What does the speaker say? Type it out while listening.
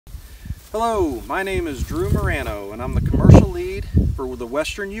Hello, my name is Drew Morano and I'm the commercial lead for the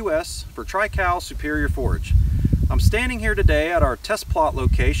Western US for TriCal Superior Forage. I'm standing here today at our test plot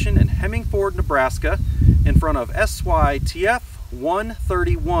location in Hemingford, Nebraska in front of SYTF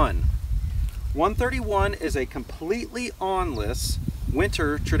 131. 131 is a completely awnless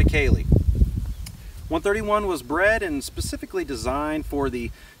winter Triticale. 131 was bred and specifically designed for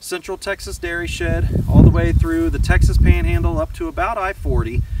the Central Texas dairy shed all the way through the Texas Panhandle up to about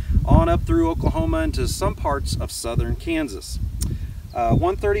I-40 on up through Oklahoma into some parts of southern Kansas.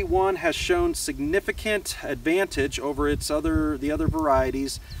 131 has shown significant advantage over the other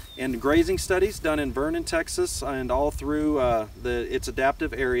varieties in grazing studies done in Vernon, Texas and all through its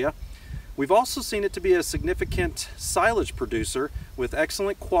adaptive area. We've also seen it to be a significant silage producer with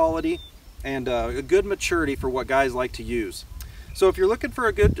excellent quality and a good maturity for what guys like to use. So if you're looking for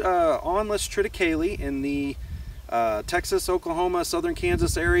a good awnless Triticale in the Texas, Oklahoma, southern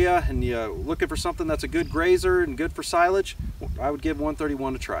Kansas area and you're looking for something that's a good grazer and good for silage, I would give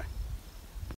 131 a try.